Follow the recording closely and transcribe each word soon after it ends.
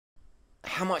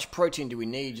how much protein do we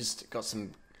need? Just got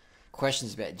some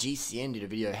questions about GCN. Did a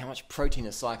video, how much protein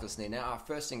a cyclist need? Now,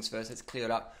 first things first, let's clear it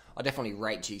up. I definitely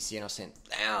rate GCN. I've sent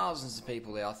thousands of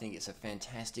people there. I think it's a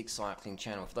fantastic cycling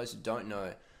channel. For those who don't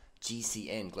know,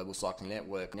 GCN, Global Cycling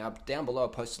Network. Now, down below, I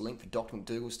posted a link for Dr.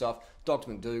 McDougall stuff.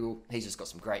 Dr. McDougall, he's just got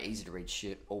some great, easy to read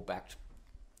shit, all backed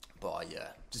by,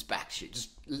 just back shit. Just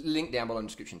link down below in the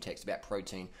description text about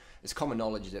protein. It's common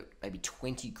knowledge that maybe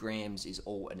 20 grams is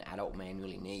all an adult man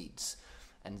really needs.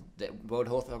 And the World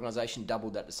Health Organization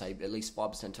doubled that to say at least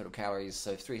 5% total calories.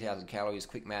 So 3,000 calories,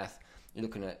 quick math, you're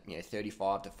looking at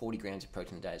 35 to 40 grams of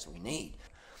protein a day is all we need.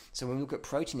 So when we look at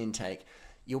protein intake,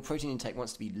 your protein intake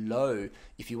wants to be low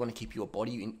if you want to keep your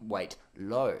body weight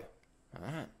low. All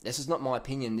right. This is not my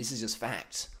opinion. This is just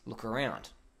facts. Look around.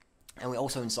 And we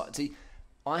also inside. See,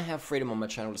 I have freedom on my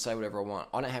channel to say whatever I want.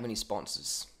 I don't have any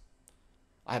sponsors.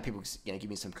 I have people,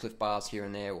 give me some Cliff Bars here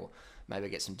and there, or maybe I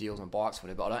get some deals on bikes,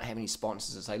 whatever. But I don't have any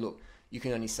sponsors that say, look, you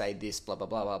can only say this, blah, blah,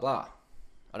 blah, blah, blah.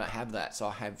 I don't have that, so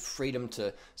I have freedom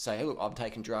to say, hey, look, I've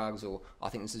taken drugs, or I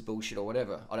think this is bullshit, or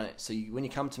whatever. I don't. So when you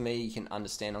come to me, you can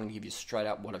understand. I'm going to give you straight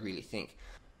up what I really think.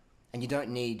 And you don't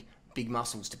need big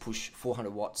muscles to push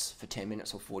 400 watts for 10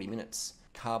 minutes or 40 minutes.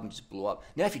 Carbon just blew up.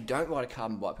 Now, if you don't ride a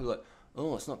carbon bike, people are like,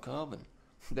 oh, it's not carbon.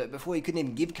 But before, you couldn't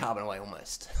even give carbon away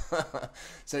almost.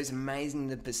 So it's amazing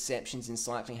the perceptions in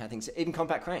cycling, how things, even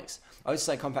compact cranks. I used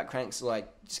to say compact cranks are like,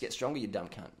 just get stronger, you dumb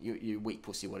cunt, you weak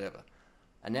pussy, whatever.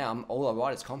 And now all I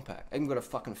ride is compact. I even got a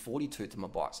fucking 40 tooth to my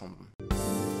bikes on them.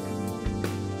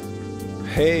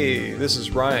 Hey, this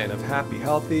is Ryan of Happy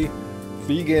Healthy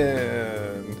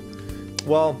Vegan.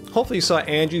 Well, hopefully you saw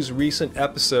Angie's recent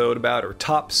episode about her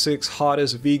top 6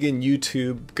 hottest vegan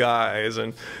YouTube guys,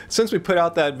 and since we put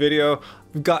out that video,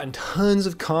 we've gotten tons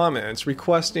of comments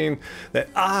requesting that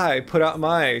I put out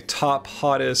my top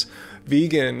hottest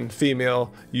vegan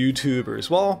female YouTubers.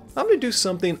 Well, I'm gonna do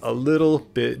something a little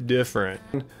bit different.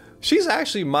 She's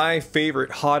actually my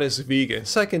favorite hottest vegan,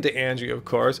 second to Angie of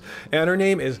course, and her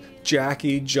name is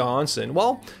Jackie Johnson.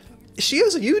 Well, she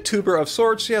is a YouTuber of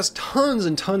sorts. She has tons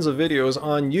and tons of videos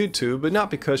on YouTube, but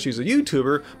not because she's a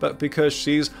YouTuber, but because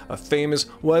she's a famous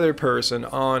weather person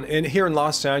here in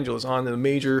Los Angeles on the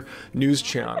major news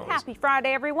channels. Happy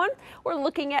Friday, everyone. We're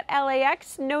looking at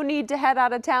LAX. No need to head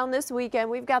out of town this weekend.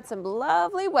 We've got some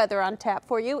lovely weather on tap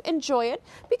for you. Enjoy it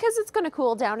because it's going to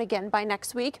cool down again by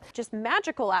next week. Just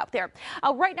magical out there.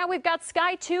 Right now we've got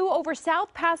Sky 2 over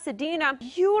South Pasadena.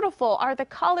 Beautiful are the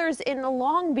colors in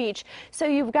Long Beach. So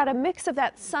you've got a mix of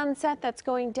that sunset that's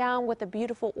going down with the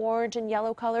beautiful orange and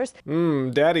yellow colors.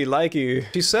 Daddy likey.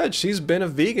 She said she's been a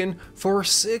vegan for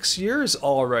 6 years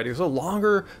already, so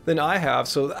longer than I have,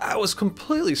 so I was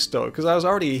completely stoked because I was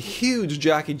already a huge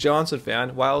Jackie Johnson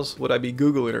fan. Why else would I be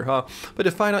Googling her, huh? But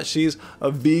to find out she's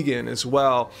a vegan as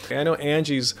well. I know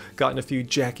Angie's gotten a few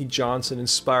Jackie Johnson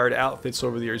inspired outfits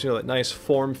over the years, that nice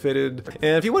form-fitted.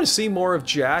 And if you want to see more of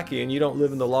Jackie and you don't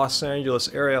live in the Los Angeles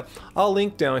area, I'll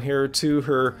link down here to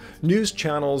her news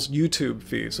channel's YouTube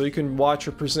feed, so you can watch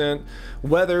her present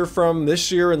weather from this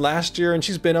year and last year, and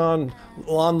she's been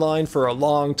online for a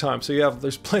long time, so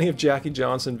there's plenty of Jackie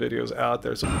Johnson videos out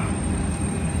there. So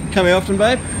coming often,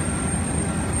 babe?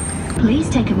 Please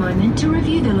take a moment to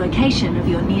review the location of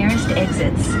your nearest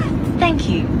exits. Thank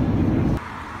you.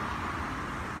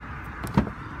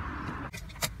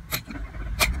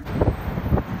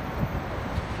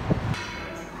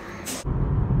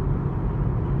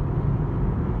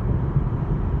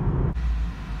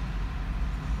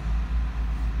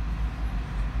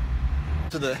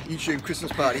 To the YouTube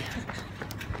Christmas party.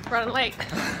 Running late.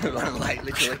 Running late,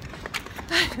 literally.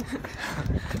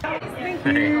 Thank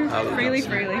you. Freelee,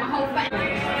 freely.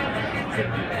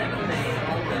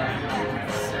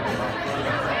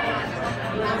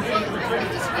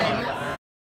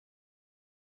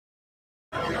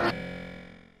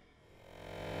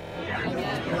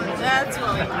 That's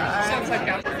really nice. Sounds like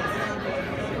I'm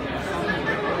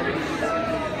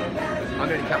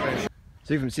going to cut.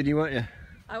 So you're from Sydney, weren't you?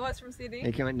 I was from Sydney.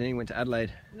 Then you went to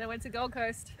Adelaide. And I went to Gold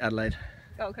Coast. Adelaide.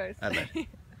 Gold Coast. Adelaide.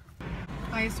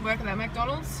 I used to work at that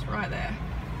McDonald's right there.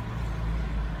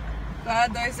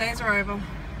 Glad those days are over.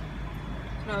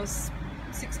 When I was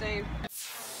 16.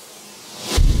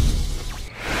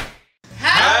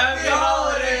 Happy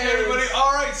holiday, everybody!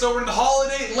 Alright, so we're in the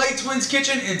holiday Late Twins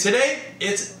kitchen, and today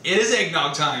it is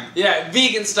eggnog time. Yeah,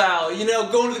 vegan style.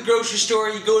 Go to the grocery store,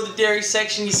 you go to the dairy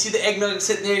section, you see the eggnog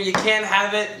sitting there, you can't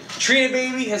have it. Trina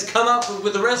Baby has come up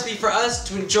with a recipe for us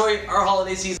to enjoy our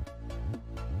holiday season.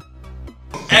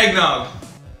 Eggnog.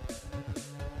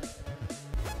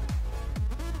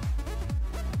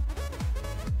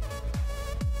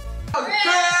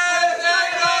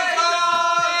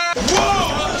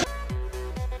 Whoa!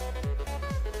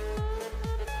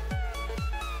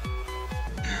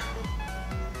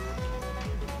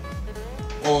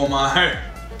 my.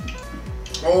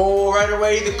 Oh, right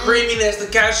away, the creaminess,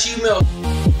 the cashew milk.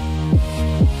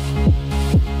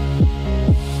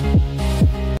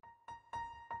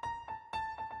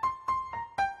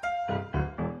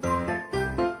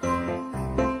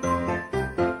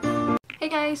 Hey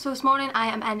guys, so this morning I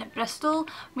am in Bristol.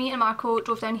 Me and Marco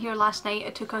drove down here last night.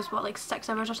 It took us, what, like 6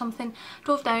 hours or something.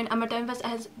 Drove down and we're down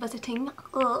visiting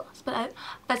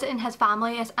his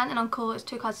family, his aunt and uncle, his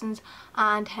 2 cousins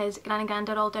and his gran and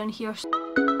granddad all down here.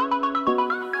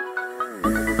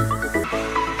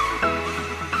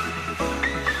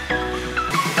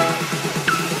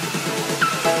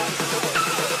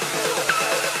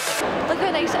 Look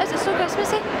how nice it is, it's so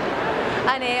Christmassy.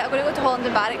 And I'm going to go to Holland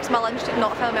and Barracks. My lunch did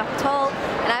not fill me up at all,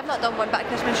 and I've not done one bit of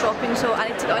Christmas shopping, so I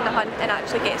need to get on the hunt and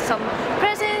actually get some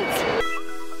presents.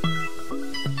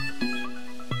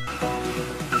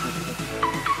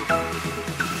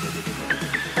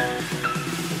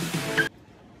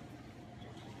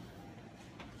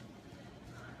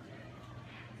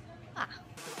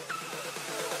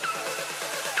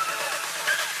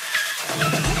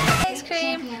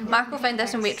 Marco found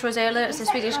this in Waitrose earlier. It's the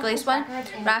Swedish glazed one.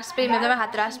 Raspberry, we've never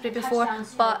had the raspberry before,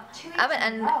 but I went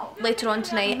in later on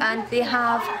tonight and they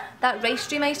have that rice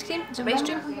stream ice cream. Is it rice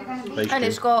stream? And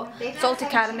it's got salted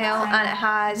caramel and it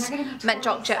has mint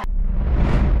chocolate chip.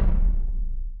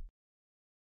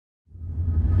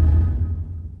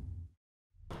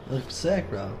 Looks sick,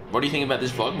 bro. What do you think about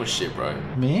this Vlogmas shit, bro?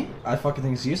 Me? I fucking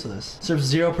think it's useless. Serves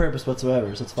zero purpose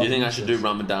whatsoever, so it's fucking Do you think useless. I should do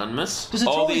Ramadanmas?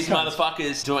 All these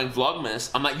motherfuckers doing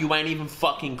Vlogmas, I'm like, you ain't even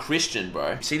fucking Christian,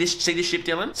 bro. See this ship,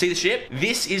 Dylan? See the ship?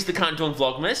 This is the cunt doing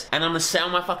Vlogmas, and I'm gonna sail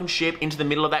my fucking ship into the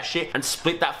middle of that shit and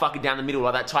split that fucker down the middle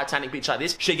like that Titanic bitch like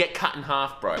this. She'd get cut in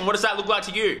half, bro. And what does that look like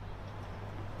to you?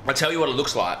 I tell you what it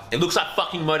looks like. It looks like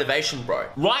fucking motivation, bro.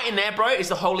 Right in there, bro, is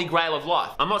the holy grail of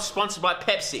life. I'm not sponsored by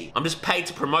Pepsi. I'm just paid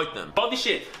to promote them. Buy this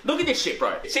shit. Look at this shit,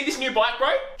 bro. See this new bike, bro?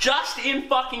 Just in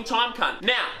fucking time, cunt.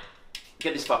 Now,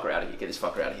 get this fucker out of here. Get this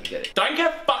fucker out of here. Get it. Don't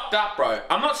get fucked up, bro.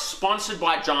 I'm not sponsored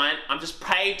by Giant. I'm just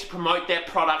paid to promote their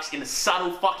products in a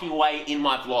subtle fucking way in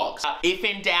my vlogs. If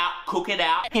in doubt, cook it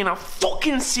out. And I'll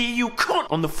fucking see you, cunt,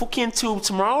 on the fucking tube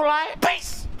tomorrow, like.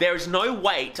 Peace! There is no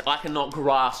weight I cannot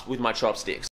grasp with my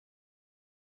chopsticks.